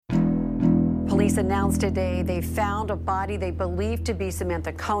Police announced today they found a body they believe to be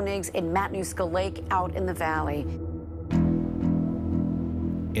Samantha Koenig's in Matanuska Lake out in the valley.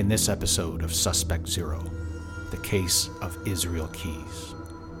 In this episode of Suspect Zero, the case of Israel Keyes.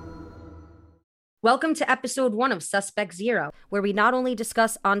 Welcome to episode 1 of Suspect Zero, where we not only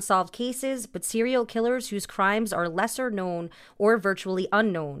discuss unsolved cases, but serial killers whose crimes are lesser known or virtually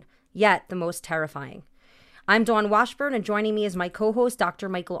unknown, yet the most terrifying. I'm Dawn Washburn, and joining me is my co-host, Dr.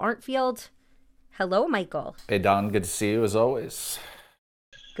 Michael Arntfield. Hello, Michael. Hey, Dawn. Good to see you as always.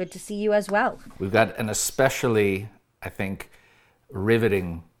 Good to see you as well. We've got an especially, I think,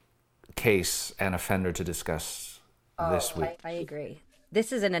 riveting case and offender to discuss this week. I agree.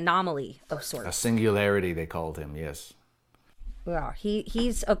 This is an anomaly of sorts. A singularity, they called him, yes. Yeah,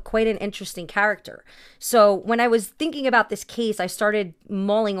 he's quite an interesting character. So when I was thinking about this case, I started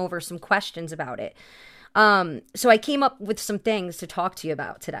mulling over some questions about it. So I came up with some things to talk to you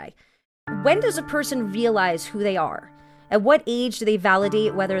about today. When does a person realize who they are? At what age do they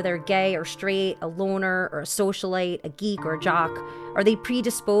validate whether they're gay or straight, a loner or a socialite, a geek or a jock? Are they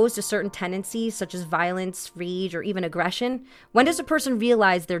predisposed to certain tendencies such as violence, rage, or even aggression? When does a person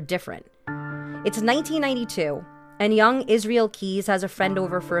realize they're different? It's 1992, and young Israel Keyes has a friend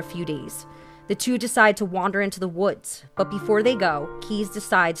over for a few days. The two decide to wander into the woods, but before they go, Keyes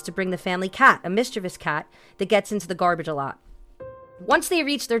decides to bring the family cat, a mischievous cat, that gets into the garbage a lot. Once they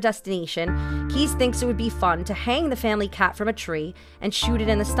reach their destination, Keyes thinks it would be fun to hang the family cat from a tree and shoot it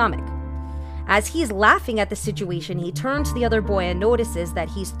in the stomach. As he's laughing at the situation, he turns to the other boy and notices that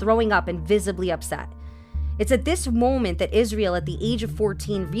he's throwing up and visibly upset. It's at this moment that Israel, at the age of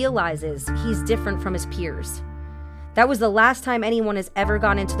 14, realizes he's different from his peers. "That was the last time anyone has ever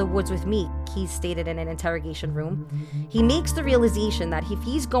gone into the woods with me," Keyes stated in an interrogation room. He makes the realization that if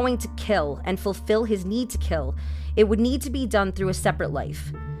he's going to kill and fulfill his need to kill, it would need to be done through a separate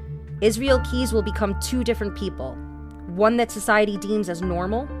life. Israel Keyes will become two different people, one that society deems as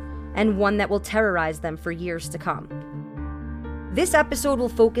normal, and one that will terrorize them for years to come. This episode will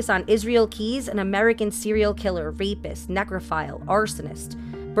focus on Israel Keyes, an American serial killer, rapist, necrophile, arsonist,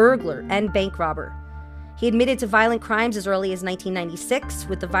 burglar, and bank robber. He admitted to violent crimes as early as 1996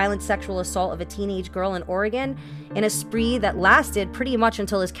 with the violent sexual assault of a teenage girl in Oregon in a spree that lasted pretty much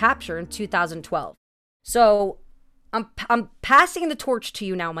until his capture in 2012. So I'm passing the torch to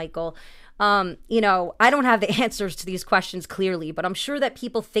you now, Michael. I don't have the answers to these questions clearly, but I'm sure that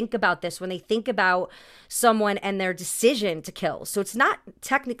people think about this when they think about someone and their decision to kill. So it's not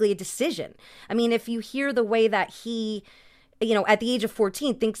technically a decision. I mean, if you hear the way that he, at the age of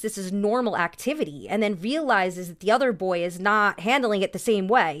 14, thinks this is normal activity and then realizes that the other boy is not handling it the same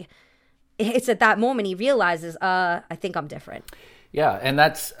way, it's at that moment he realizes, I think I'm different. Yeah,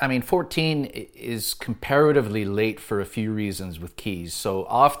 and 14 is comparatively late for a few reasons with Keyes. So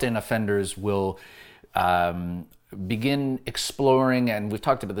often offenders will begin exploring, and we've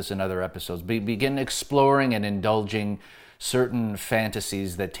talked about this in other episodes, begin exploring and indulging certain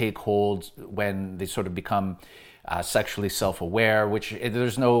fantasies that take hold when they sort of become sexually self-aware, which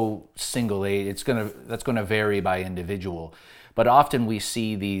there's no single age. That's going to vary by individual. But often we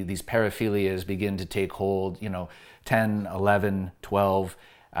see these paraphilias begin to take hold, 10, 11, 12,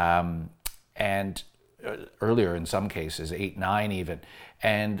 and earlier in some cases, 8, 9 even.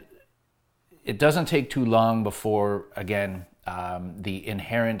 And it doesn't take too long before, again, the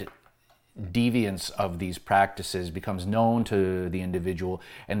inherent deviance of these practices becomes known to the individual,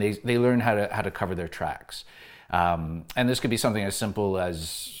 and they learn how to cover their tracks. And this could be something as simple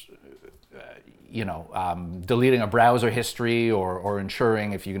as deleting a browser history or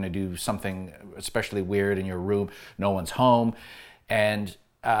ensuring if you're going to do something especially weird in your room, no one's home. And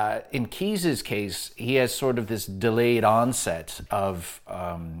in Keyes' case, he has sort of this delayed onset of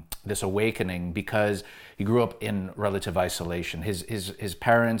this awakening because he grew up in relative isolation. His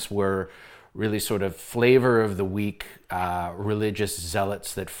parents were really sort of flavor of the week religious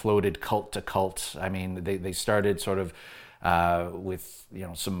zealots that floated cult to cult. I mean, they started sort of with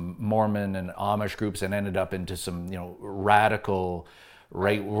some Mormon and Amish groups and ended up into some radical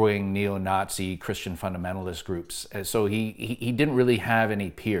right-wing neo-Nazi Christian fundamentalist groups. And so he didn't really have any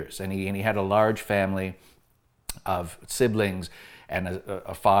peers, and he had a large family of siblings and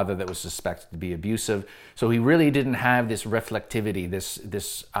a father that was suspected to be abusive. So he really didn't have this reflectivity,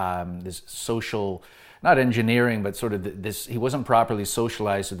 this social, not engineering, but sort of this. He wasn't properly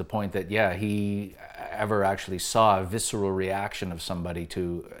socialized to the point that he ever actually saw a visceral reaction of somebody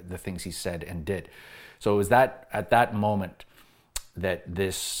to the things he said and did. So it was that at that moment that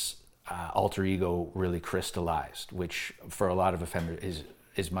this alter ego really crystallized, which for a lot of offenders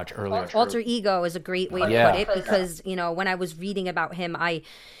is much earlier. Alter ego is a great way to put it, because when I was reading about him,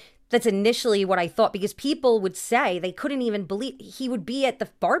 That's initially what I thought, because people would say they couldn't even believe he would be at the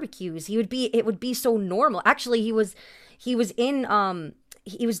barbecues. It would be so normal. Actually, he was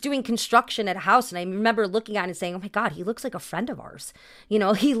doing construction at a house, and I remember looking at it and saying, oh my God, he looks like a friend of ours.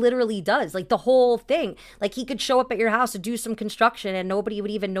 He literally does. Like the whole thing. Like he could show up at your house to do some construction and nobody would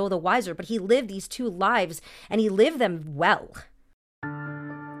even know the wiser, but he lived these two lives and he lived them well.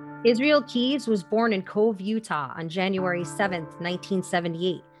 Israel Keyes was born in Cove, Utah on January 7th,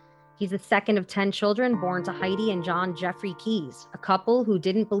 1978. He's the second of 10 children born to Heidi and John Jeffrey Keyes, a couple who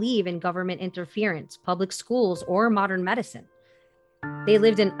didn't believe in government interference, public schools, or modern medicine. They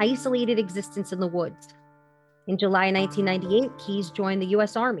lived an isolated existence in the woods. In July 1998, Keyes joined the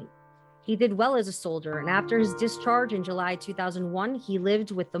U.S. Army. He did well as a soldier, and after his discharge in July 2001, he lived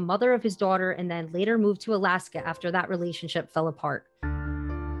with the mother of his daughter and then later moved to Alaska after that relationship fell apart.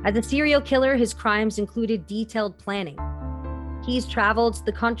 As a serial killer, his crimes included detailed planning. Keyes traveled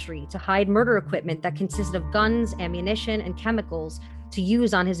the country to hide murder equipment that consisted of guns, ammunition, and chemicals to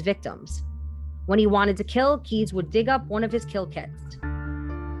use on his victims. When he wanted to kill, Keyes would dig up one of his kill kits.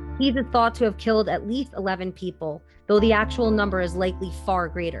 Keyes is thought to have killed at least 11 people, though the actual number is likely far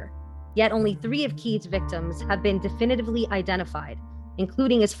greater. Yet only 3 of Keyes' victims have been definitively identified,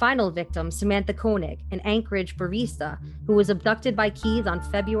 including his final victim, Samantha Koenig, an Anchorage barista who was abducted by Keyes on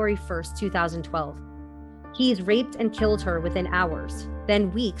February 1st, 2012. Keyes raped and killed her within hours,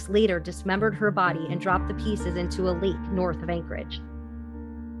 then weeks later dismembered her body and dropped the pieces into a lake north of Anchorage.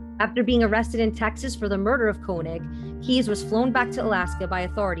 After being arrested in Texas for the murder of Koenig, Keyes was flown back to Alaska by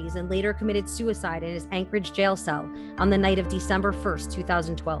authorities and later committed suicide in his Anchorage jail cell on the night of December 1st,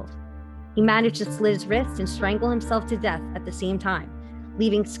 2012. He managed to slit his wrist and strangle himself to death at the same time,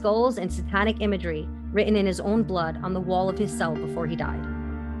 leaving skulls and satanic imagery written in his own blood on the wall of his cell before he died.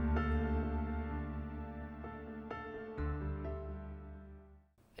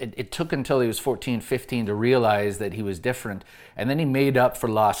 It took until he was 14, 15 to realize that he was different. And then he made up for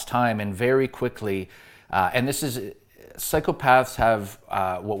lost time, and very quickly, psychopaths have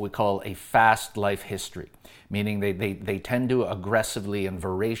what we call a fast life history, meaning they tend to aggressively and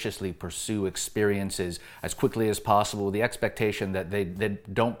voraciously pursue experiences as quickly as possible with the expectation that they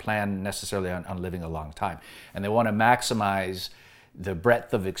don't plan necessarily on living a long time. And they want to maximize the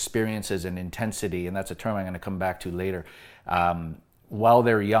breadth of experiences and intensity, and that's a term I'm going to come back to later, while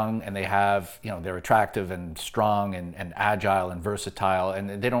they're young, and they have, they're attractive and strong and agile and versatile,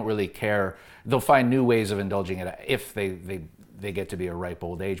 and they don't really care. They'll find new ways of indulging it if they get to be a ripe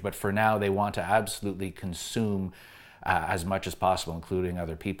old age. But for now, they want to absolutely consume as much as possible, including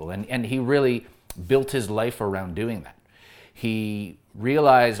other people. And he really built his life around doing that. He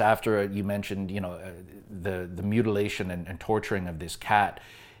realized after you mentioned, the mutilation and torturing of this cat,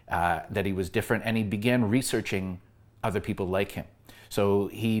 that he was different, and he began researching other people like him. So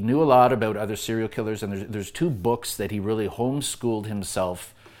he knew a lot about other serial killers, and there's 2 books that he really homeschooled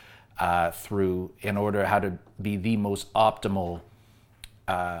himself through in order how to be the most optimal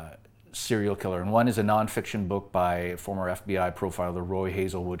serial killer. And one is a nonfiction book by former FBI profiler Roy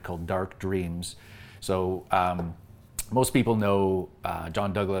Hazelwood called Dark Dreams. So most people know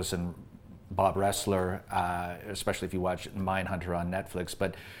John Douglas and Bob Ressler, especially if you watch Mindhunter on Netflix.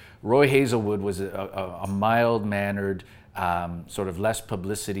 But Roy Hazelwood was a mild-mannered, sort of less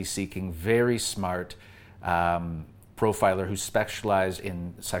publicity-seeking, very smart profiler who specialized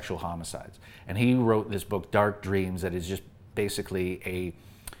in sexual homicides. And he wrote this book, Dark Dreams, that is just basically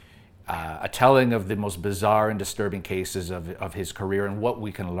a telling of the most bizarre and disturbing cases of his career and what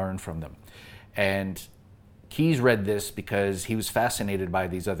we can learn from them. And Keyes read this because he was fascinated by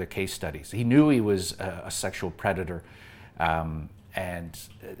these other case studies. He knew he was a sexual predator, and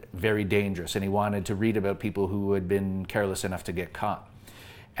very dangerous, and he wanted to read about people who had been careless enough to get caught.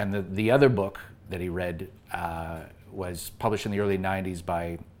 And the other book that he read was published in the early 90s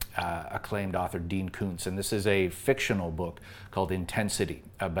by acclaimed author Dean Koontz, and this is a fictional book called Intensity,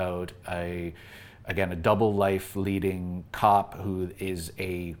 about a double life leading cop who is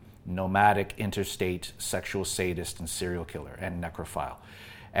a nomadic interstate sexual sadist and serial killer and necrophile.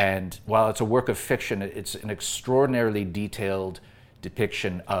 And while it's a work of fiction, it's an extraordinarily detailed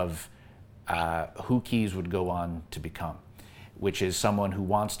depiction of who Keyes would go on to become, which is someone who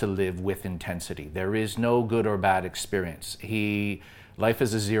wants to live with intensity. There is no good or bad experience. Life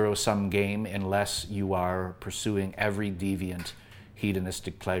is a zero-sum game unless you are pursuing every deviant,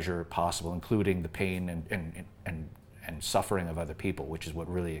 hedonistic pleasure possible, including the pain and suffering of other people, which is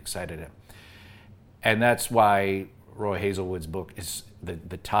what really excited him. And that's why Roy Hazelwood's book is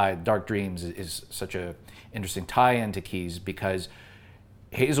the tie. Dark Dreams is such a interesting tie-in to Keyes, because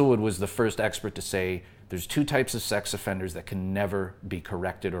Hazelwood was the first expert to say there's two types of sex offenders that can never be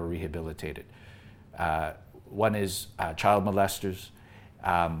corrected or rehabilitated. One is child molesters,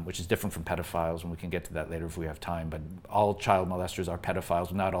 which is different from pedophiles, and we can get to that later if we have time, but all child molesters are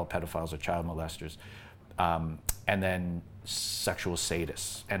pedophiles. Not all pedophiles are child molesters. And then sexual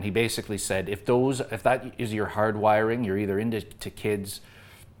sadists. And he basically said, if that is your hardwiring, you're either into kids,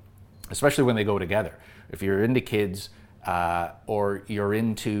 especially when they go together. If you're into kids, or you're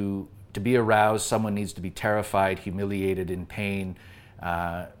into, to be aroused, someone needs to be terrified, humiliated, in pain,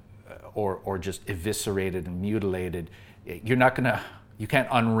 or just eviscerated and mutilated. You can't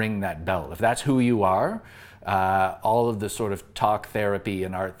unring that bell. If that's who you are, all of the sort of talk therapy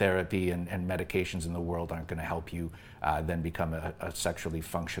and art therapy and medications in the world aren't going to help you then become a sexually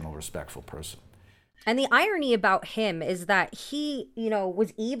functional, respectful person. And the irony about him is that he,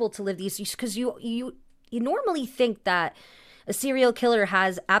 was able to live these, because you normally think that a serial killer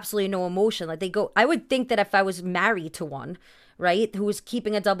has absolutely no emotion. Like I would think that if I was married to one, right, who was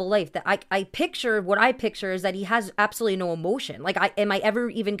keeping a double life, that what I picture is that he has absolutely no emotion. Like, am I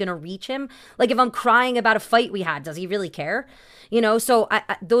ever even going to reach him? Like, if I'm crying about a fight we had, does he really care? So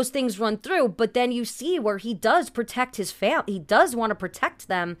those things run through, but then you see where he does protect his family. He does want to protect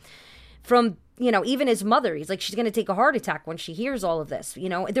them from, even his mother. He's like, she's going to take a heart attack when she hears all of this.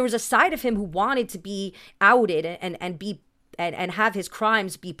 There was a side of him who wanted to be outed and be and have his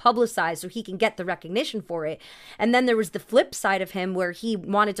crimes be publicized so he can get the recognition for it. And then there was the flip side of him where he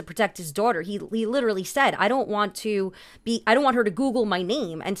wanted to protect his daughter. He literally said, I don't want her to Google my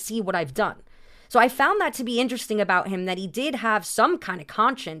name and see what I've done. So I found that to be interesting about him, that he did have some kind of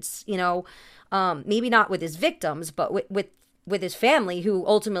conscience, maybe not with his victims, but with his family, who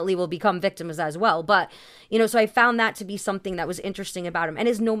ultimately will become victims as well. But, so I found that to be something that was interesting about him. And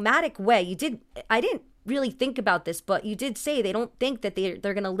his nomadic way, I didn't really think about this, but you did say they don't think that they're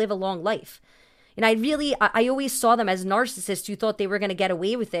going to live a long life. And I always saw them as narcissists who thought they were going to get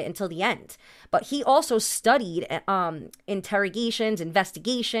away with it until the end. But he also studied interrogations,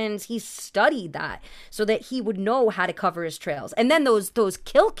 investigations. He studied that so that he would know how to cover his trails. And then those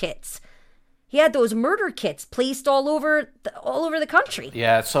kill kits. He had those murder kits placed all over the country.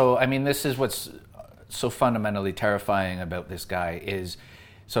 Yeah, so, I mean, this is what's so fundamentally terrifying about this guy is,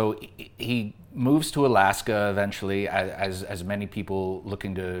 so he moves to Alaska eventually, as many people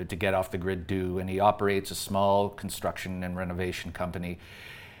looking to get off the grid do, and he operates a small construction and renovation company.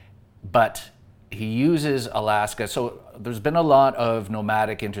 But he uses Alaska. So there's been a lot of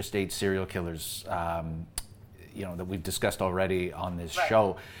nomadic interstate serial killers, that we've discussed already on this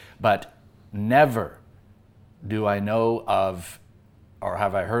show. But never do I know of, or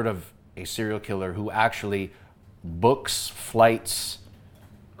have I heard of, a serial killer who actually books flights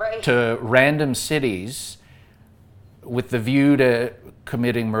to random cities with the view to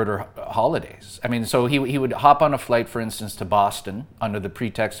committing murder holidays. I mean, so he would hop on a flight, for instance, to Boston under the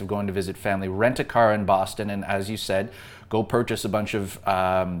pretext of going to visit family, rent a car in Boston, and as you said, go purchase a bunch of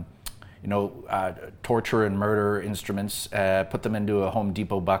torture and murder instruments, put them into a Home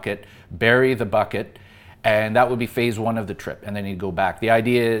Depot bucket, bury the bucket, and that would be phase one of the trip, and then he'd go back. The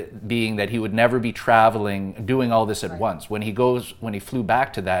idea being that he would never be doing all this at once. When he flew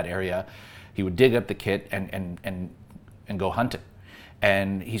back to that area, he would dig up the kit and go hunting.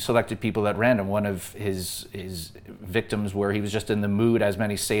 And he selected people at random. One of his victims, where he was just in the mood, as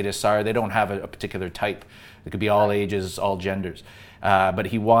many sadists are, they don't have a particular type. It could be all ages, all genders. But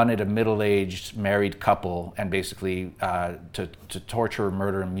he wanted a middle-aged married couple, and basically to torture,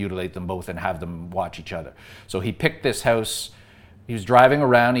 murder, and mutilate them both and have them watch each other. So he picked this house. He was driving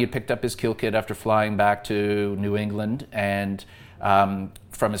around. He had picked up his kill kit after flying back to New England, and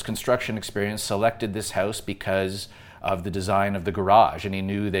from his construction experience, selected this house because of the design of the garage. And he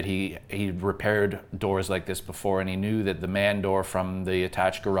knew that he'd repaired doors like this before, and he knew that the man door from the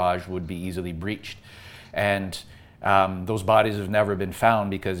attached garage would be easily breached. And those bodies have never been found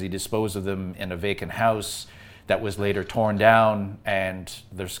because he disposed of them in a vacant house that was later torn down, and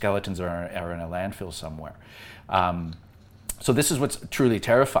their skeletons are in a landfill somewhere. So this is what's truly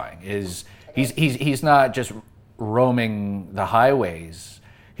terrifying: is he's not just roaming the highways.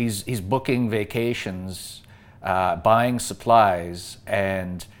 He's booking vacations, buying supplies,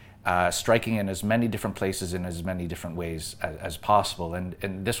 and striking in as many different places in as many different ways as possible.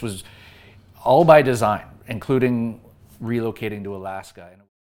 And this was all by design, including relocating to Alaska. And he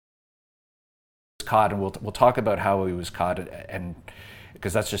was caught, and we'll talk about how he was caught, and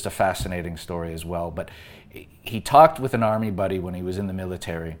because that's just a fascinating story as well. But he talked with an army buddy when he was in the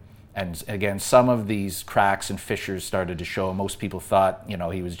military, and again, some of these cracks and fissures started to show. Most people thought,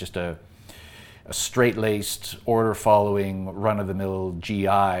 he was just a straight-laced, order-following, run-of-the-mill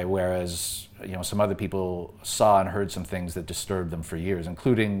GI, whereas some other people saw and heard some things that disturbed them for years,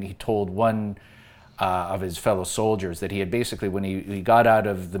 including he told one of his fellow soldiers that he had basically, when he got out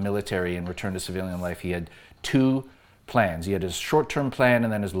of the military and returned to civilian life, he had two plans. He had his short-term plan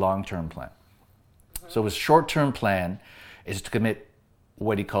and then his long-term plan. So his short-term plan is to commit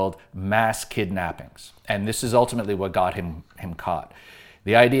what he called mass kidnappings. And this is ultimately what got him caught.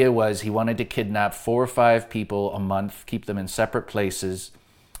 The idea was he wanted to kidnap 4 or 5 people a month, keep them in separate places,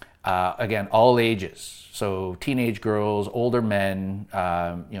 again, all ages. So teenage girls, older men,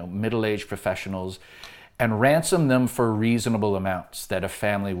 middle-aged professionals, and ransom them for reasonable amounts that a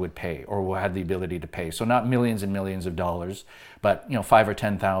family would pay or had the ability to pay. So not millions and millions of dollars, but $5,000 or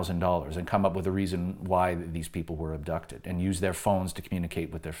 $10,000, and come up with a reason why these people were abducted and use their phones to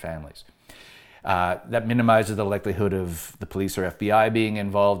communicate with their families. That minimizes the likelihood of the police or FBI being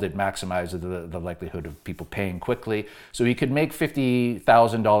involved. It maximizes the likelihood of people paying quickly. So he could make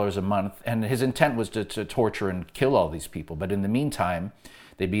 $50,000 a month, and his intent was to torture and kill all these people. But in the meantime,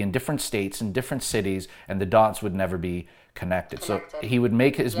 they'd be in different states, in different cities, and the dots would never be connected. So he would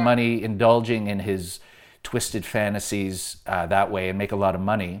make his money indulging in his twisted fantasies that way and make a lot of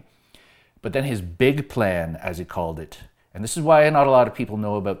money. But then his big plan, as he called it, and this is why not a lot of people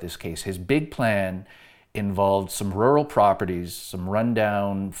know about this case, his big plan involved some rural properties, some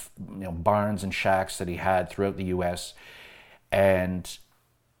rundown barns and shacks that he had throughout the U.S. And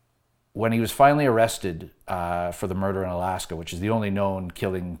when he was finally arrested for the murder in Alaska, which is the only known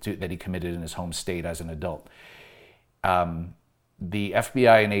killing that he committed in his home state as an adult, the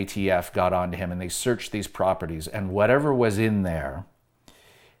FBI and ATF got onto him and they searched these properties, and whatever was in there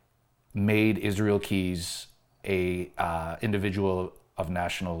made Israel Keyes a individual of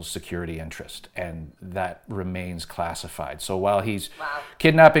national security interest, and that remains classified. So while he's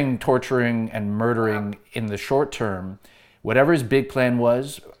kidnapping, torturing, and murdering in the short term, whatever his big plan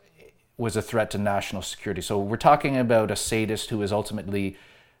was a threat to national security. So we're talking about a sadist who is ultimately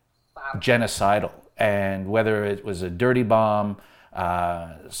genocidal, and whether it was a dirty bomb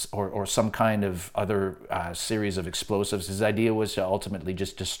or some kind of other series of explosives, his idea was to ultimately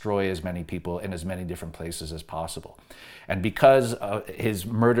just destroy as many people in as many different places as possible. And because his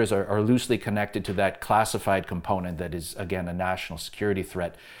murders are loosely connected to that classified component that is, again, a national security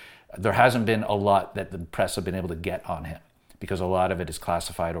threat, there hasn't been a lot that the press have been able to get on him, because a lot of it is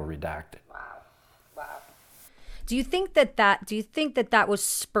classified or redacted. Do you think that was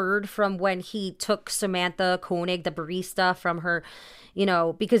spurred from when he took Samantha Koenig, the barista, from her,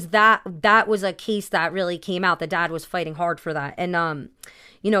 because that was a case that really came out. The dad was fighting hard for that. And,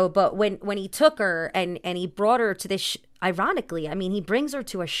 but when he took her and he brought her to this, ironically, he brings her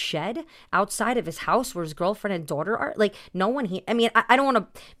to a shed outside of his house where his girlfriend and daughter are. Like, no one I don't want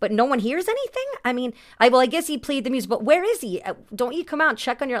to, but no one hears anything. I guess he played the music, but where is he? Don't you come out and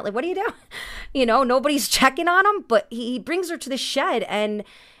check on your, like, what do you do? Nobody's checking on him, but he brings her to the shed and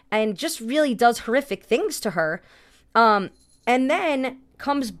just really does horrific things to her. And then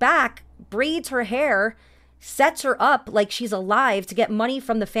comes back, braids her hair, sets her up like she's alive to get money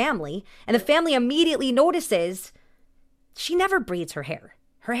from the family. And the family immediately notices she never braids her hair.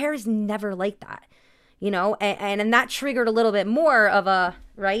 Her hair is never like that, and that triggered a little bit more of a,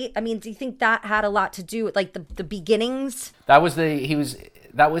 right? Do you think that had a lot to do with like the beginnings? That was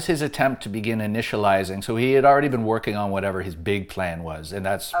his attempt to begin initializing. So he had already been working on whatever his big plan was, and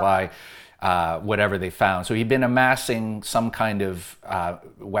that's why whatever they found. So he'd been amassing some kind of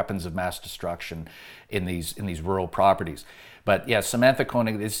weapons of mass destruction in these rural properties. But yeah, Samantha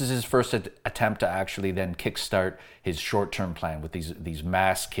Koenig, this is his first attempt to actually then kickstart his short-term plan with these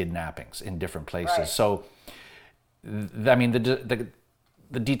mass kidnappings in different places. Right. So, the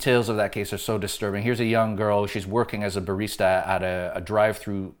details of that case are so disturbing. Here's a young girl. She's working as a barista at a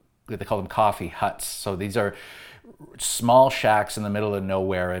drive-through. They call them coffee huts. So these are small shacks in the middle of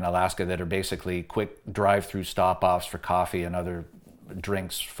nowhere in Alaska that are basically quick drive-through stop-offs for coffee and other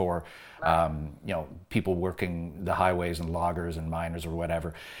drinks for people working the highways and loggers and miners or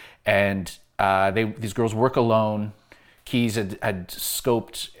whatever. And these girls work alone. Keyes had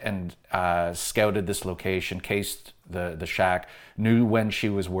scoped and scouted this location, cased the shack, knew when she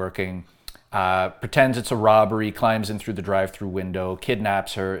was working, pretends it's a robbery, climbs in through the drive-through window,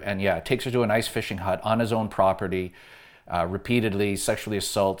 kidnaps her, and takes her to an ice fishing hut on his own property, repeatedly sexually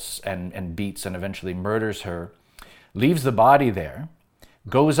assaults and beats and eventually murders her, leaves the body there,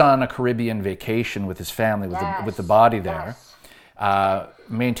 goes on a Caribbean vacation with his family with the body there,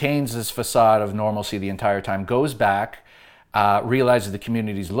 maintains this facade of normalcy the entire time, goes back, realizes the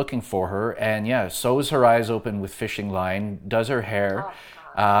community's looking for her, and sews her eyes open with fishing line, does her hair,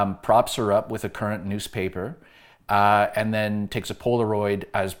 props her up with a current newspaper, and then takes a Polaroid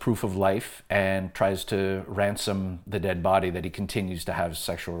as proof of life and tries to ransom the dead body that he continues to have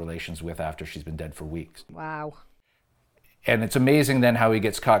sexual relations with after she's been dead for weeks. Wow. And it's amazing then how he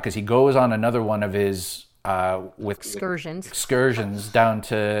gets caught, because he goes on another one of his excursions down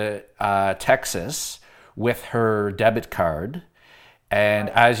to Texas with her debit card. And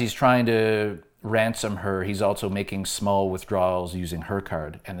as he's trying to ransom her, he's also making small withdrawals using her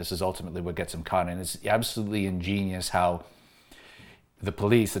card. And this is ultimately what gets him caught. And it's absolutely ingenious how the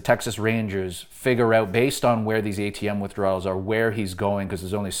police, the Texas Rangers, figure out, based on where these ATM withdrawals are, where he's going, because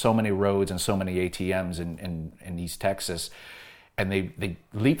there's only so many roads and so many ATMs in East Texas. And they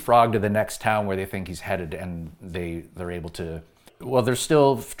leapfrog to the next town where they think he's headed, and they're able to... Well, they're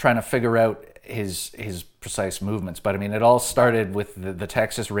still trying to figure out his precise movements. But I mean, it all started with the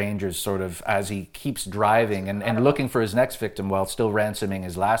Texas Rangers sort of, as he keeps driving and looking for his next victim while still ransoming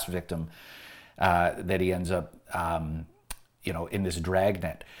his last victim, that he ends up... in this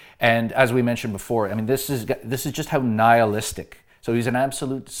dragnet. And as we mentioned before, I mean, this is just how nihilistic. So he's an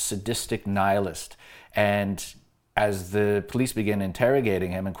absolute sadistic nihilist. And as the police begin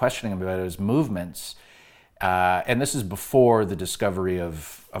interrogating him and questioning him about his movements, and this is before the discovery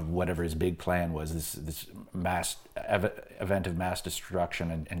of whatever his big plan was, this mass event of mass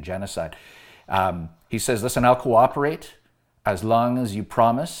destruction and genocide. He says, "Listen, I'll cooperate as long as you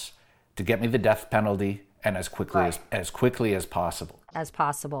promise to get me the death penalty, and as quickly as possible." As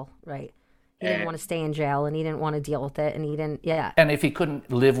possible, right. He didn't want to stay in jail, and he didn't want to deal with it, and he didn't, yeah. And if he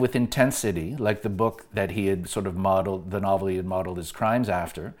couldn't live with intensity, like the book that he had sort of modeled, the novel he had modeled his crimes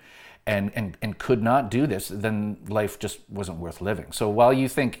after, and could not do this, then life just wasn't worth living. So while you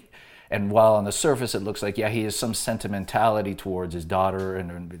think, and while on the surface it looks like, yeah, he has some sentimentality towards his daughter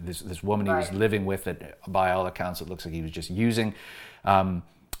and this woman he was living with, that by all accounts it looks like he was just using,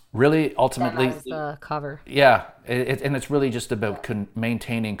 really, ultimately, that's the cover. Yeah, and it's really just about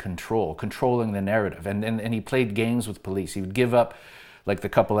maintaining control, controlling the narrative, and he played games with police. He would give up, like the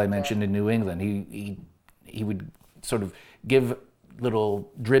couple I mentioned in New England. He would sort of give little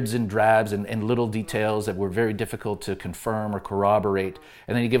dribs and drabs and little details that were very difficult to confirm or corroborate,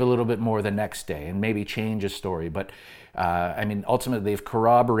 and then he'd give a little bit more the next day and maybe change a story. But I mean, ultimately, they've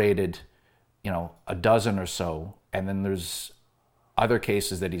corroborated, a dozen or so, and then there's other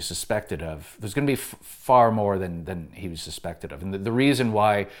cases that he's suspected of. There's going to be far more than he was suspected of. And the reason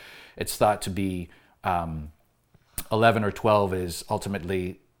why it's thought to be 11 or 12 is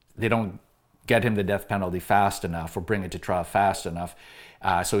ultimately they don't get him the death penalty fast enough or bring it to trial fast enough.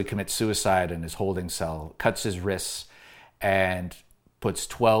 So he commits suicide in his holding cell, cuts his wrists, and puts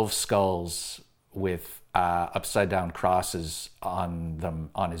 12 skulls with upside down crosses on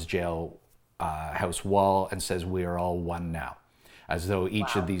them on his jail house wall, and says, "We are all one now," as though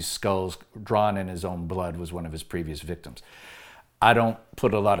each of these skulls drawn in his own blood was one of his previous victims. I don't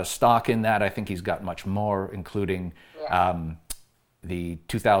put a lot of stock in that. I think he's got much more, including the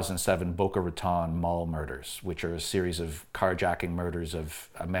 2007 Boca Raton mall murders, which are a series of carjacking murders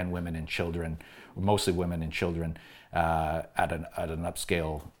of men, women, and children, mostly women and children, at an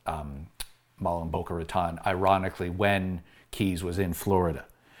upscale mall in Boca Raton, ironically, when Keyes was in Florida.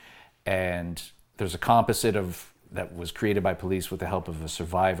 And there's a composite that was created by police with the help of a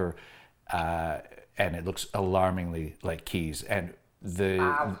survivor, and it looks alarmingly like Keyes. And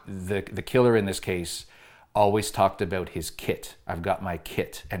the killer in this case always talked about his kit. "I've got my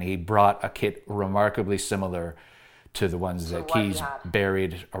kit," and he brought a kit remarkably similar to the ones that Keyes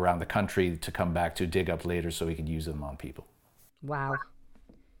buried around the country to come back to dig up later so he could use them on people. Wow.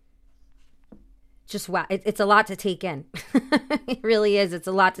 Just wow. It's a lot to take in. It really is. It's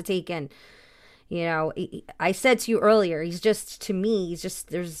a lot to take in. I said to you earlier, he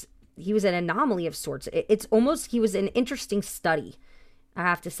was an anomaly of sorts. It's almost, he was an interesting study, I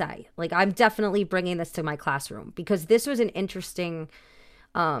have to say. Like, I'm definitely bringing this to my classroom, because this was an interesting,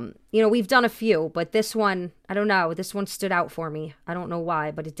 we've done a few, but this one, I don't know, this one stood out for me. I don't know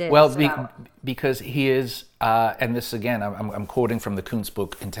why, but it did. Well, because he is, and this again, I'm quoting from the Kuntz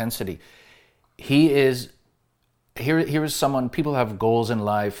book, Intensity. He is... Here is someone, people have goals in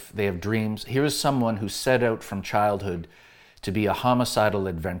life, they have dreams. Here is someone who set out from childhood to be a homicidal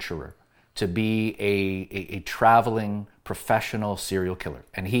adventurer, to be a traveling professional serial killer.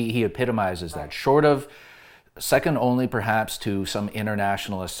 And he epitomizes that. Short of, second only perhaps to some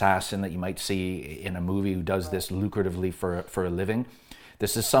international assassin that you might see in a movie who does this lucratively for a living.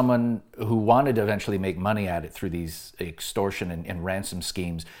 This is someone who wanted to eventually make money at it through these extortion and ransom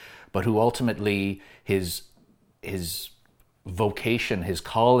schemes, but who ultimately his vocation, his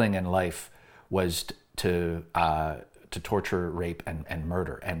calling in life was to to torture, rape, and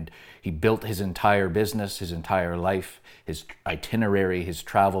murder. And he built his entire business, his entire life, his itinerary, his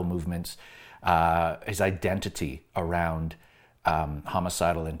travel movements, his identity around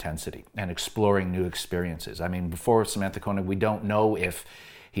homicidal intensity and exploring new experiences. I mean, before Samantha Koenig, we don't know if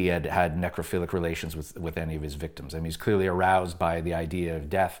he had had necrophilic relations with any of his victims. I mean, he's clearly aroused by the idea of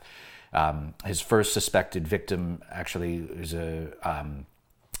death. His first suspected victim actually is a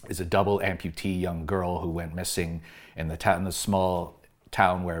double amputee young girl who went missing in the small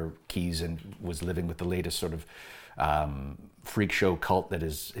town where Keyes was living with the latest sort of freak show cult that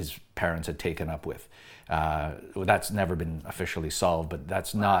his parents had taken up with. That's never been officially solved, but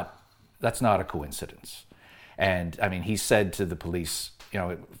that's not a coincidence. And I mean, he said to the police,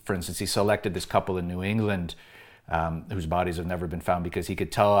 for instance, he selected this couple in New England whose bodies have never been found because he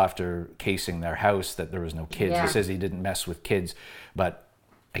could tell after casing their house that there was no kids. Yeah. He says he didn't mess with kids, but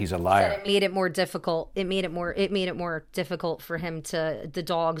he's a liar. It made it more difficult. It made it more difficult for him the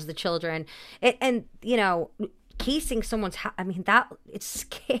dogs, the children, casing someone's house. I mean, it's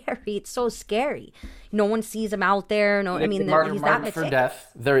scary. It's so scary. No one sees him out there. No, I mean, he's that for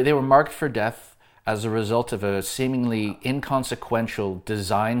death. They were marked for death as a result of a seemingly inconsequential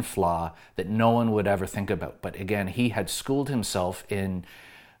design flaw that no one would ever think about. But again, he had schooled himself in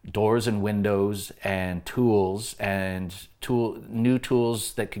doors and windows and tools and new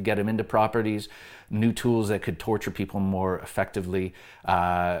tools that could get him into properties, new tools that could torture people more effectively,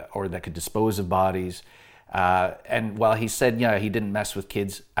 or that could dispose of bodies. And while he said, he didn't mess with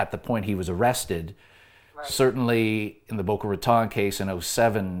kids at the point he was arrested, certainly in the Boca Raton case in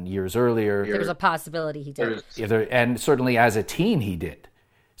 2007, years earlier, there was a possibility he did. And certainly as a teen he did.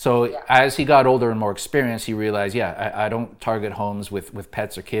 So as he got older and more experienced, he realized, I don't target homes with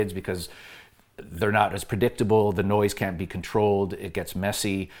pets or kids because they're not as predictable. The noise can't be controlled. It gets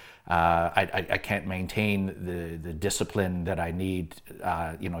messy. I can't maintain the discipline that I need,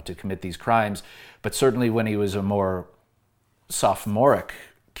 to commit these crimes. But certainly when he was a more sophomoric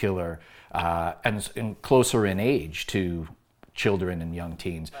killer and closer in age to children and young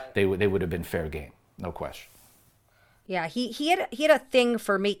teens, they would have been fair game, no question. Yeah, he had a thing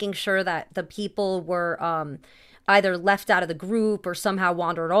for making sure that the people were either left out of the group or somehow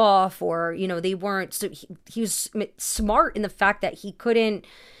wandered off, or they weren't. So he was smart in the fact that he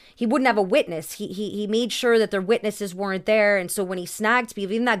wouldn't have a witness. He made sure that their witnesses weren't there, and so when he snagged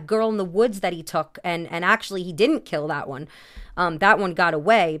people, even that girl in the woods that he took, and actually he didn't kill that one. That one got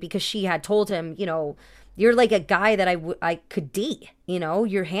away because she had told him, you're like a guy that I could date,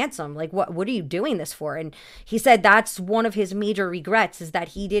 you're handsome. Like, what are you doing this for? And he said that's one of his major regrets is that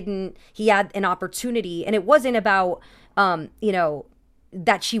he had an opportunity, and it wasn't about,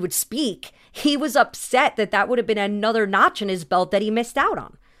 that she would speak. He was upset that would have been another notch in his belt that he missed out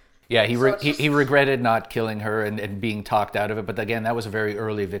on. Yeah, he regretted not killing her and being talked out of it. But again, that was a very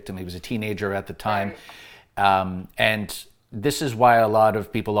early victim. He was a teenager at the time. And this is why a lot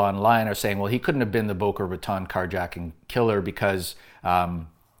of people online are saying, well, he couldn't have been the Boca Raton carjacking killer because,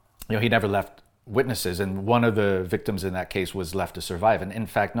 he never left witnesses. And one of the victims in that case was left to survive. And in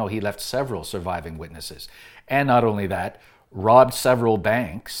fact, no, he left several surviving witnesses. And not only that, robbed several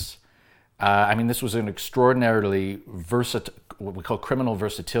banks. This was an extraordinarily what we call criminal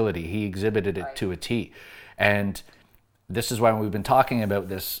versatility. He exhibited it to a T. And this is why we've been talking about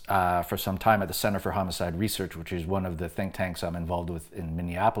this for some time at the Center for Homicide Research, which is one of the think tanks I'm involved with in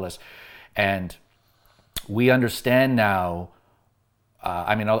Minneapolis. And we understand now,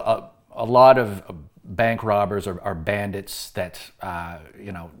 a lot of bank robbers are bandits that,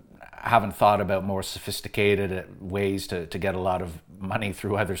 haven't thought about more sophisticated ways to get a lot of money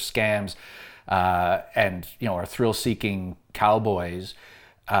through other scams, and are thrill-seeking cowboys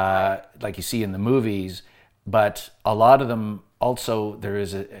like you see in the movies. But a lot of them also, there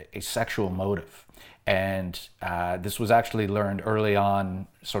is a sexual motive. And this was actually learned early on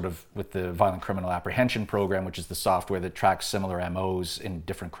sort of with the Violent Criminal Apprehension Program, which is the software that tracks similar MOs in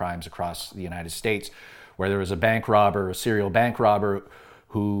different crimes across the United States, where there was a serial bank robber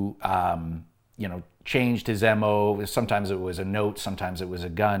who, changed his MO. Sometimes it was a note, sometimes it was a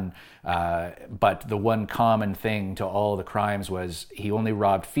gun. But the one common thing to all the crimes was he only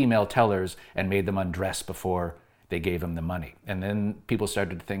robbed female tellers and made them undress before they gave him the money. And then people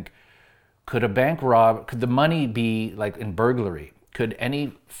started to think, could the money be like in burglary? Could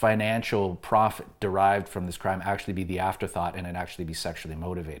any financial profit derived from this crime actually be the afterthought and it actually be sexually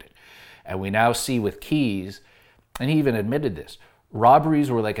motivated? And we now see with Keyes, and he even admitted this, robberies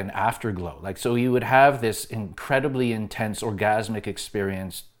were like an afterglow. So you would have this incredibly intense orgasmic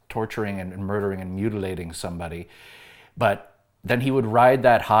experience torturing and murdering and mutilating somebody, but then he would ride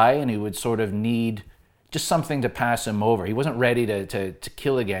that high and he would sort of need just something to pass him over. He wasn't ready to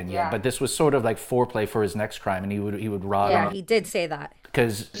kill again yet, but this was sort of like foreplay for his next crime, and he would rob him. Yeah, he did say that.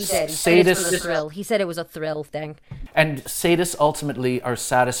 Because He did. He said it was a thrill. He said it was a thrill thing. And sadists ultimately are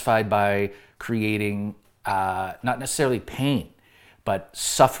satisfied by creating not necessarily pain, but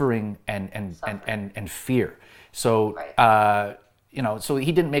suffering and fear. So so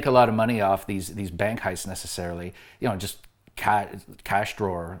he didn't make a lot of money off these bank heists necessarily. Just cash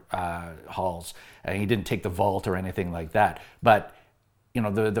drawer hauls, and he didn't take the vault or anything like that. But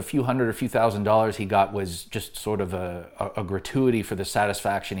the few hundred or few $1,000s he got was just sort of a gratuity for the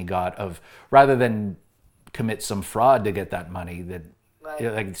satisfaction he got of, rather than commit some fraud to get that money, that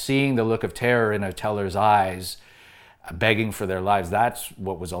like seeing the look of terror in a teller's eyes, begging for their lives, that's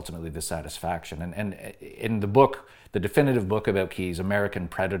what was ultimately the satisfaction. And in the book, the definitive book about Keyes, American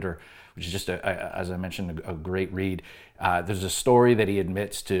Predator, which is just, as I mentioned, a great read, there's a story that he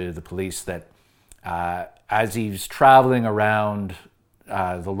admits to the police that as he's traveling around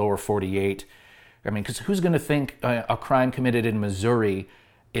the lower 48, because who's going to think a crime committed in Missouri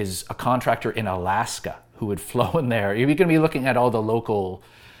is a contractor in Alaska who would flown there? You're going to be looking at all the local,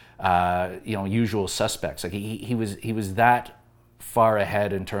 usual suspects. Like he was that far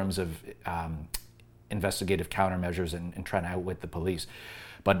ahead in terms of investigative countermeasures and trying to outwit the police.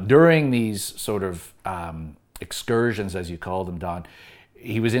 But during these sort of excursions, as you call them, Don,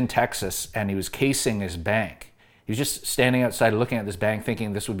 he was in Texas and he was casing his bank. He was just standing outside looking at this bank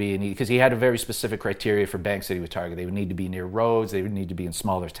thinking this would be because he had a very specific criteria for banks that he would target. They would need to be near roads, they would need to be in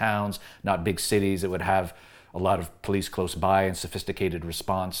smaller towns, not big cities that would have a lot of police close by and sophisticated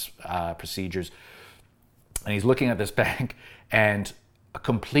response procedures. And he's looking at this bank, and a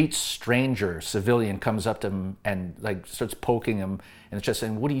complete stranger, civilian, comes up to him and like starts poking him and just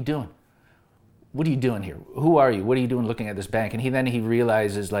saying, "What are you doing? What are you doing here? Who are you? What are you doing looking at this bank?" And he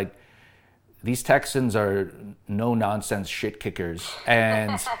realizes, like, these Texans are no nonsense shit kickers,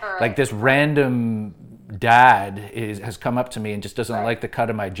 and like this random dad has come up to me and just doesn't like the cut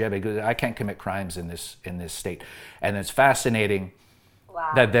of my jib. He goes, "I can't commit crimes in this state." And it's fascinating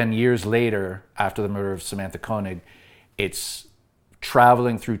that then years later, after the murder of Samantha Koenig, it's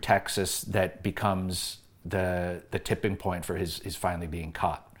traveling through Texas that becomes the tipping point for his finally being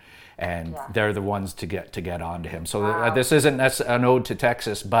caught. And they're the ones to get onto him. So this isn't an ode to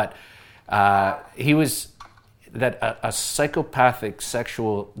Texas, but he was a psychopathic,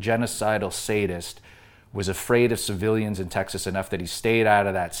 sexual, genocidal sadist was afraid of civilians in Texas enough that he stayed out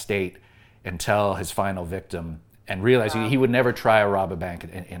of that state until his final victim, and realized he would never try to rob a bank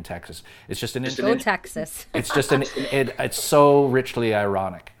in Texas. It's just Go Texas. It's just it's so richly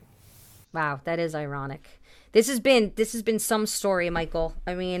ironic. Wow, that is ironic. This has been some story, Michael.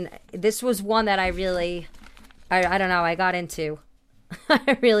 I mean, this was one that I really, I don't know, I got into.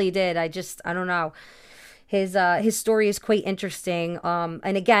 I really did. I don't know. His story is quite interesting.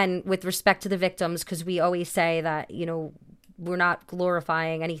 And again, with respect to the victims, because we always say that, we're not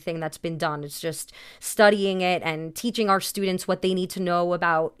glorifying anything that's been done. It's just studying it and teaching our students what they need to know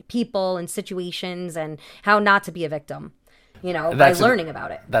about people and situations and how not to be a victim, by learning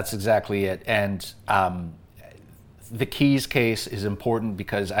about it. That's exactly it. And the Keyes case is important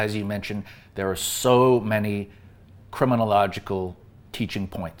because, as you mentioned, there are so many criminological teaching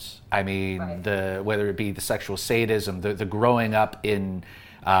points. I mean, whether it be the sexual sadism, the growing up in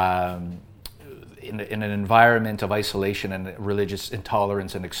an environment of isolation and religious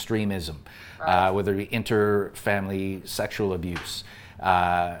intolerance and extremism, whether it be inter-family sexual abuse.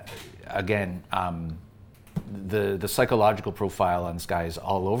 The psychological profile on this guy is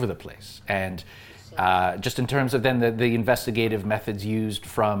all over the place. And just in terms of then the investigative methods used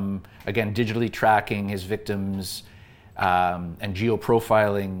from, again, digitally tracking his victims and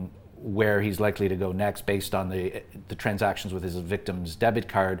geoprofiling where he's likely to go next based on the transactions with his victim's debit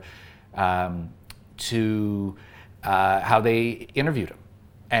card, to how they interviewed him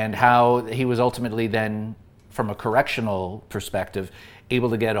and how he was ultimately then, from a correctional perspective, able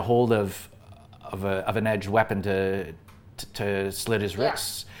to get a hold of an edged weapon to slit his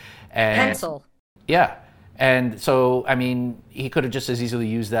wrists. And pencil. Yeah. And so, I mean, he could have just as easily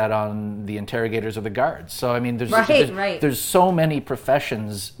used that on the interrogators or the guards. So, I mean, there's so many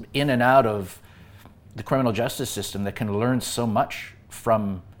professions in and out of the criminal justice system that can learn so much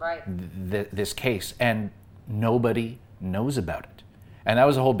from this case, and nobody knows about it. And that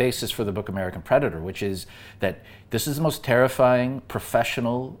was the whole basis for the book American Predator, which is that this is the most terrifying,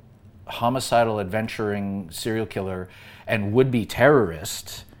 professional, homicidal, adventuring serial killer and would-be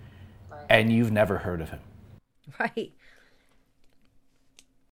terrorist, and you've never heard of him. Right.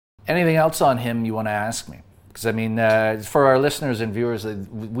 Anything else on him you want to ask me? Because I mean, for our listeners and viewers,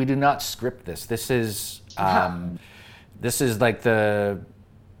 we do not script this. This is like the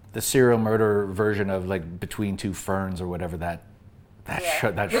serial murder version of like Between Two Ferns or whatever that show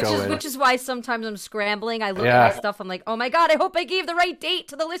is. Which is why sometimes I'm scrambling. I look at my stuff. I'm like, oh my God, I hope I gave the right date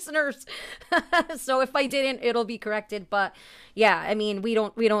to the listeners. So if I didn't, it'll be corrected. But yeah, I mean, we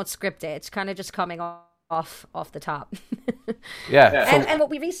don't script it. It's kind of just coming off the top. And what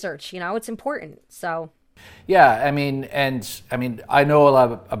we research, it's important. So. Yeah, I mean, I know a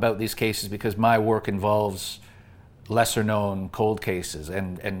lot about these cases because my work involves lesser known cold cases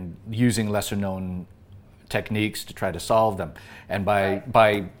and using lesser known techniques to try to solve them. And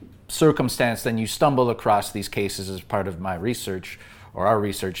by circumstance, then you stumble across these cases as part of my research or our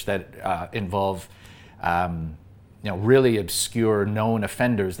research that involve really obscure known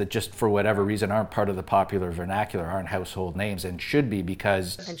offenders that just for whatever reason aren't part of the popular vernacular, aren't household names, and should be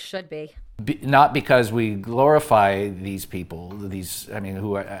because not because we glorify these people,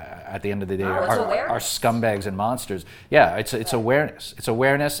 who are, at the end of the day are scumbags and monsters. Yeah, it's awareness. It's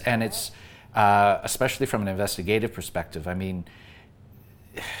awareness, and it's especially from an investigative perspective. I mean,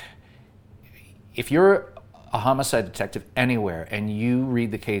 if you're a homicide detective anywhere and you read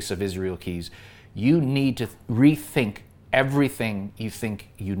the case of Israel Keys, you need to rethink everything you think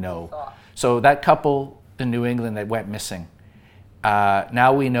you know. So that couple in New England that went missing,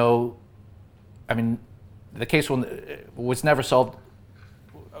 now we know. I mean, the case was never solved.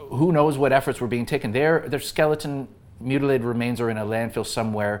 Who knows what efforts were being taken? Their skeleton, mutilated remains are in a landfill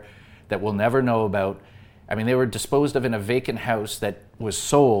somewhere that we'll never know about. I mean, they were disposed of in a vacant house that was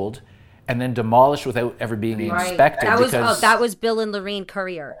sold and then demolished without ever being inspected. That was Bill and Lorraine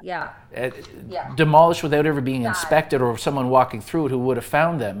Currier. Yeah. Demolished without ever being inspected, or someone walking through it who would have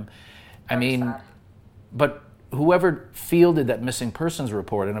found them. But whoever fielded that missing persons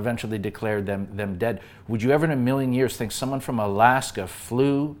report and eventually declared them dead, would you ever in a million years think someone from Alaska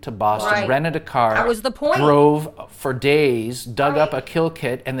flew to Boston, rented a car, that was the point, drove for days, dug up a kill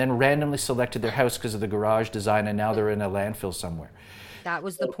kit, and then randomly selected their house because of the garage design, and now they're in a landfill somewhere? That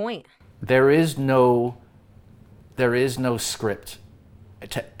was the point. There is no script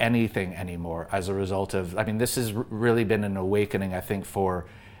to anything anymore as a result of, this has really been an awakening, I think, for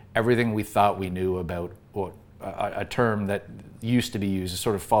everything we thought we knew about what a term that used to be used, is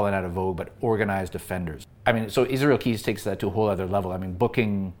sort of fallen out of vogue, but organized offenders. So Israel Keys takes that to a whole other level.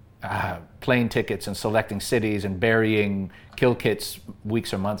 Booking plane tickets and selecting cities and burying kill kits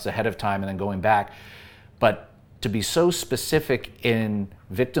weeks or months ahead of time and then going back. But to be so specific in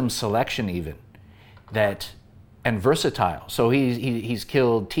victim selection even, and versatile. So he's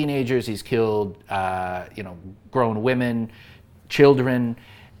killed teenagers, he's killed grown women, children,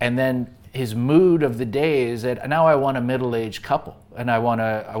 and then his mood of the day is that now I want a middle-aged couple, and I want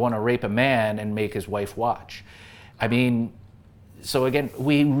to rape a man and make his wife watch. So again,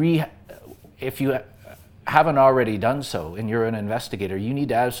 if you haven't already done so, and you're an investigator, you need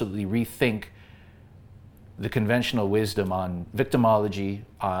to absolutely rethink the conventional wisdom on victimology,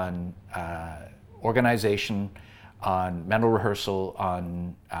 on organization, on mental rehearsal,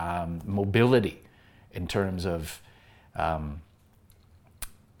 on mobility in terms of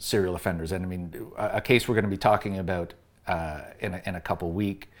serial offenders. And a case we're going to be talking about in a couple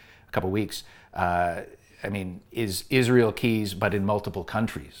weeks, is Israel Keys, but in multiple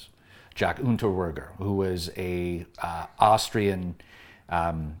countries. Jack Unterweger, who was a Austrian,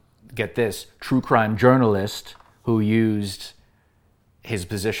 get this, true crime journalist who used his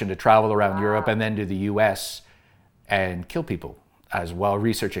position to travel around Europe and then to the US and kill people as while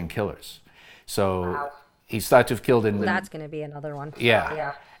researching killers. So he's thought to have killed in... That's going to be another one.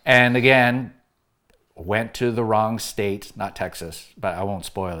 Yeah. And again, went to the wrong state, not Texas, but I won't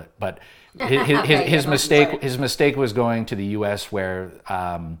spoil it. But his mistake was going to the US, where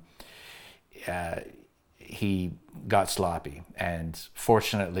he got sloppy. And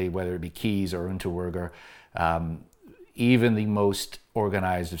fortunately, whether it be Keys or Unterweger, even the most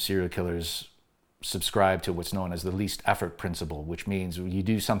organized of serial killers subscribe to what's known as the least effort principle, which means when you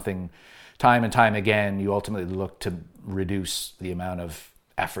do something time and time again, you ultimately look to reduce the amount of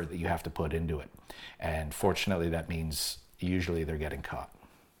effort that you have to put into it. And fortunately, that means usually they're getting caught.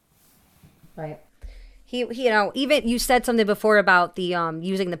 Right. He even you said something before about the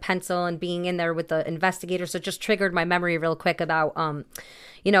using the pencil and being in there with the investigator. So it just triggered my memory real quick about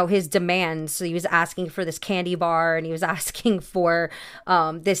his demands. So he was asking for this candy bar, and he was asking for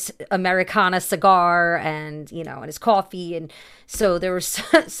this Americana cigar, and and his coffee. And so there were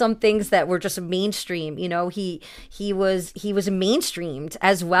some things that were just mainstream. He was mainstreamed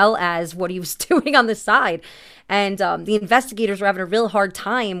as well as what he was doing on the side. And the investigators were having a real hard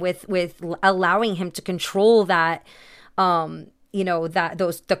time with allowing him to control that,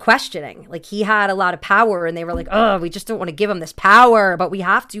 the questioning. Like, he had a lot of power, and they were like, oh, we just don't want to give him this power, but we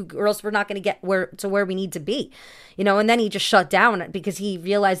have to, or else we're not going to get where we need to be, and then he just shut down because he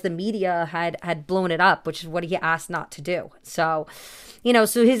realized the media had blown it up, which is what he asked not to do. So,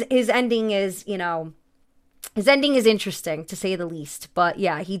 so his ending is, his ending is interesting, to say the least. But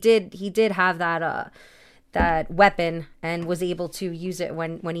yeah, he did have that weapon and was able to use it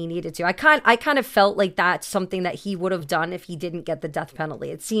when he needed to. I kind of felt like that's something that he would have done if he didn't get the death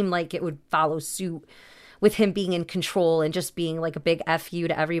penalty. It seemed like it would follow suit with him being in control and just being like a big F you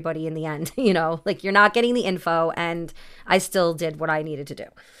to everybody in the end. Like, you're not getting the info, and I still did what I needed to do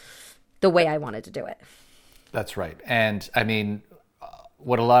the way I wanted to do it. That's right. And I mean,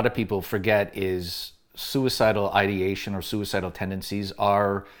 what a lot of people forget is suicidal ideation or suicidal tendencies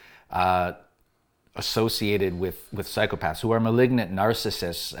are associated with psychopaths who are malignant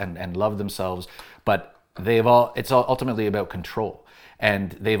narcissists and love themselves, but it's all ultimately about control.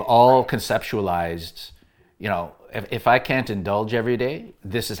 And they've all conceptualized, if I can't indulge every day,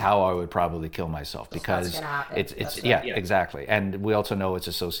 this is how I would probably kill myself, because exactly. And we also know it's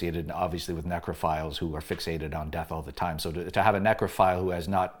associated obviously with necrophiles who are fixated on death all the time. So to have a necrophile who has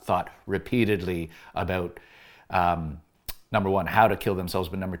not thought repeatedly about number one, how to kill themselves,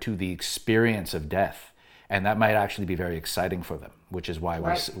 but number two, the experience of death. And that might actually be very exciting for them, which is why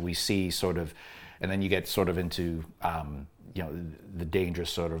we see sort of, and then you get sort of into, the dangerous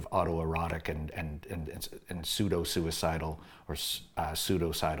sort of autoerotic and pseudo-suicidal or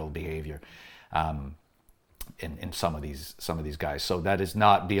pseudocidal behavior in some of these guys. So that is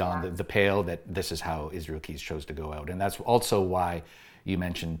not beyond the pale that this is how Israel Keys chose to go out. And that's also why you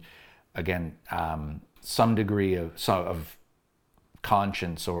mentioned, again, some degree of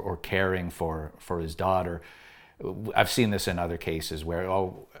conscience or caring for his daughter. I've seen this in other cases where,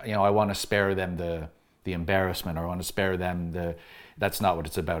 I want to spare them the embarrassment, or I want to spare them that's not what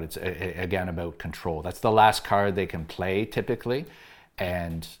it's about. It's again about control. That's the last card they can play typically,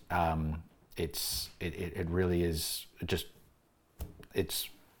 and it really is just, it's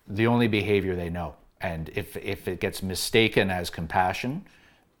the only behavior they know. And if it gets mistaken as compassion,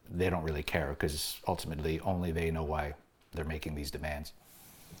 they don't really care, because ultimately only they know why they're making these demands.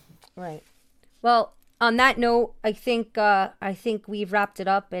 Right. Well, on that note, I think we've wrapped it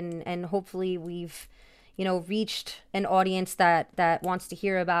up, and hopefully we've, reached an audience that wants to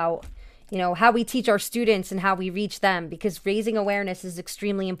hear about, how we teach our students and how we reach them, because raising awareness is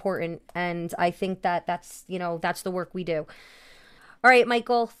extremely important. And I think that's the work we do. All right,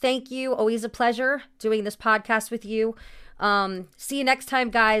 Michael, thank you. Always a pleasure doing this podcast with you. See you next time,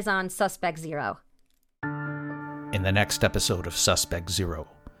 guys, on Suspect Zero. In the next episode of Suspect Zero,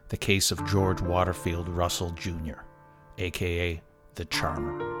 the case of George Waterfield Russell Jr., a.k.a. the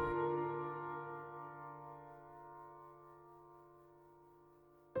Charmer.